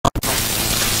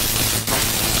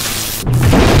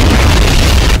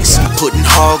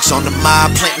hogs on the mob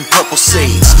planting purple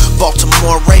seeds.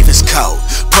 Baltimore Ravens code,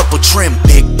 purple trim,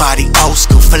 big body, old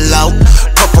school flow.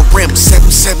 Purple rim,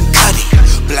 7-7 cutty,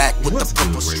 black with the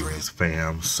purple strip. Ravens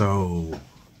fam, so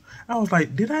I was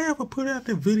like, did I ever put out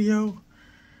the video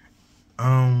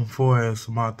for as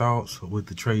my thoughts with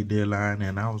the trade deadline?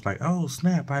 And I was like, oh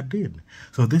snap, I didn't.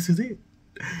 So this is it.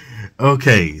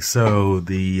 Okay, so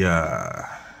the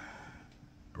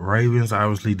Ravens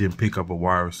obviously didn't pick up a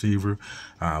wide receiver.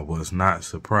 I was not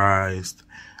surprised.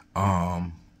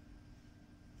 I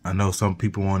know some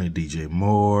people wanted DJ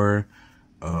Moore.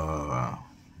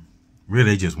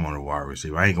 Really, they just wanted a wide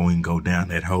receiver. I ain't gonna even go down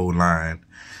that whole line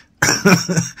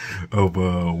of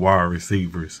wide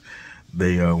receivers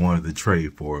they wanted to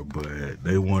trade for, but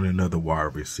they wanted another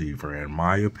wide receiver. In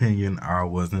my opinion, I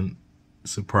wasn't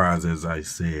surprised, as I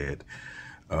said,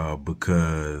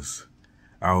 because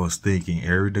I was thinking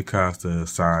Eric DeCosta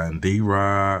signed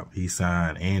D-Rob, he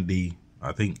signed Andy,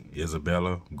 I think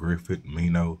Isabella, Griffith,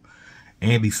 Mino,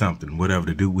 Andy something, whatever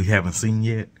the dude we haven't seen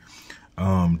yet.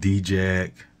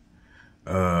 D-Jack,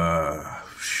 I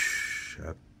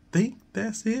think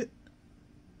that's it.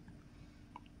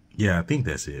 Yeah, I think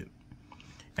that's it.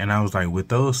 And I was like, with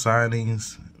those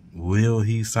signings, will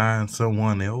he sign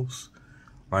someone else?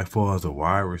 Like, for as a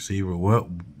wide receiver, what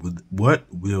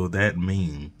will that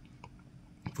mean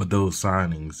for those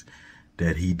signings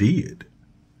that he did?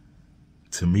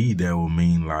 To me, that will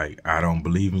mean, like, I don't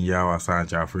believe in y'all. I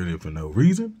signed y'all for no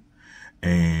reason,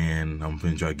 and I'm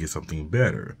finna try to get something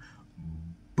better.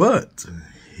 But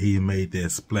he made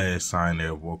that splash sign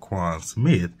there of Roquan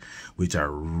Smith, which I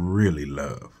really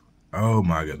love. Oh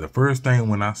my God. The first thing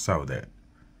when I saw that,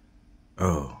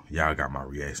 oh, y'all got my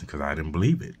reaction because I didn't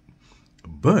believe it.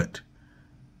 But,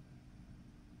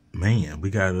 man, we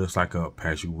got us like a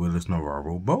Patrick Willis,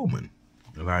 Navarro Bowman.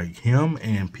 Like, him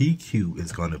and PQ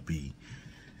is going to be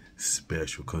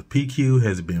special because PQ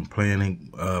has been playing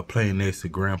next to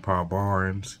Grandpa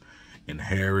Barnes and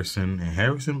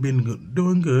Harrison been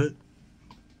doing good.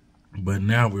 But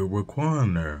now with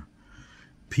Roquan there,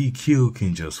 PQ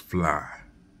can just fly.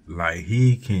 Like,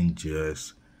 he can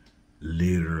just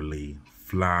literally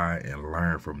fly and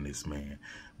learn from this man.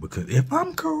 Because if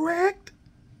I'm correct,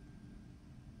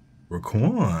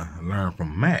 Roquan learned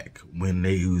from Mac when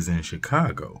they was in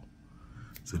Chicago.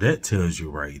 So that tells you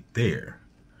right there,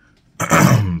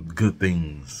 good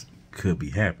things could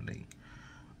be happening.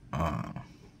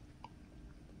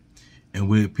 And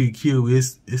with PQ,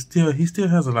 he still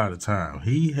has a lot of time.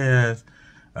 He has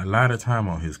a lot of time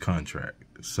on his contract.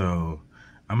 So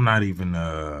I'm not even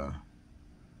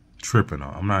tripping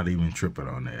on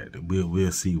that.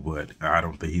 We'll see what. I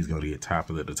don't think he's gonna get top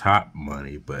of the top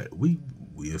money, but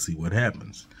we'll see what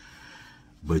happens.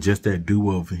 But just that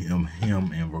duo of him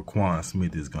and Roquan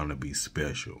Smith is gonna be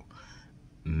special.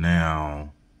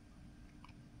 Now,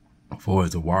 as far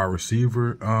as the wide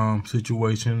receiver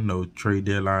situation, no trade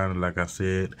deadline, like I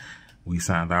said, we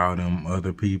signed all them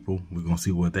other people. We're gonna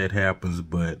see what that happens.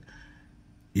 But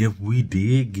if we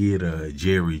did get a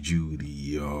Jerry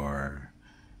Jeudy or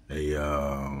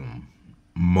a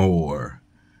Moore,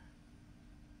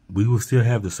 we will still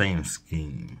have the same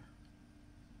scheme.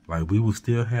 Like, we will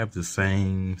still have the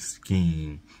same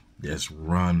scheme that's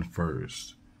run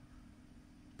first,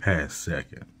 pass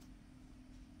second.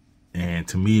 And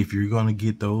to me, if you're going to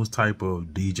get those type of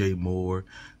DJ Moore,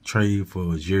 trade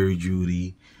for Jerry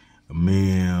Jeudy,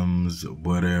 Mims,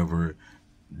 whatever,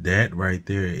 that right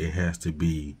there, it has to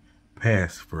be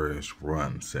pass first,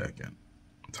 run second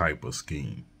type of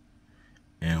scheme.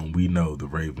 And we know the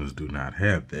Ravens do not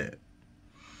have that.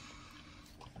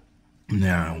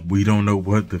 Now, we don't know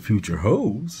what the future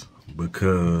holds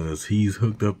because he's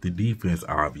hooked up the defense,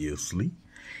 obviously.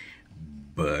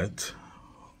 But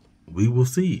we will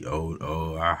see.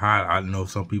 I know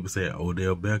some people say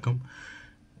Odell Beckham.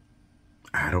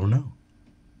 I don't know.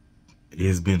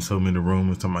 There's been so many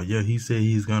rumors talking about, yeah, he said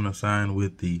he's gonna sign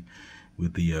with the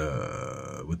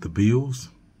Bills.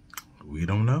 We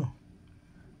don't know.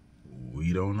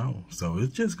 We don't know. So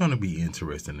it's just gonna be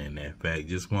interesting in that fact.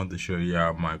 Just wanted to show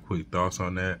y'all my quick thoughts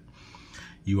on that.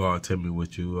 You all tell me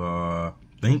what you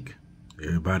think.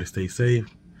 Everybody stay safe.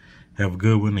 Have a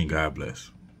good one and God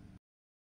bless.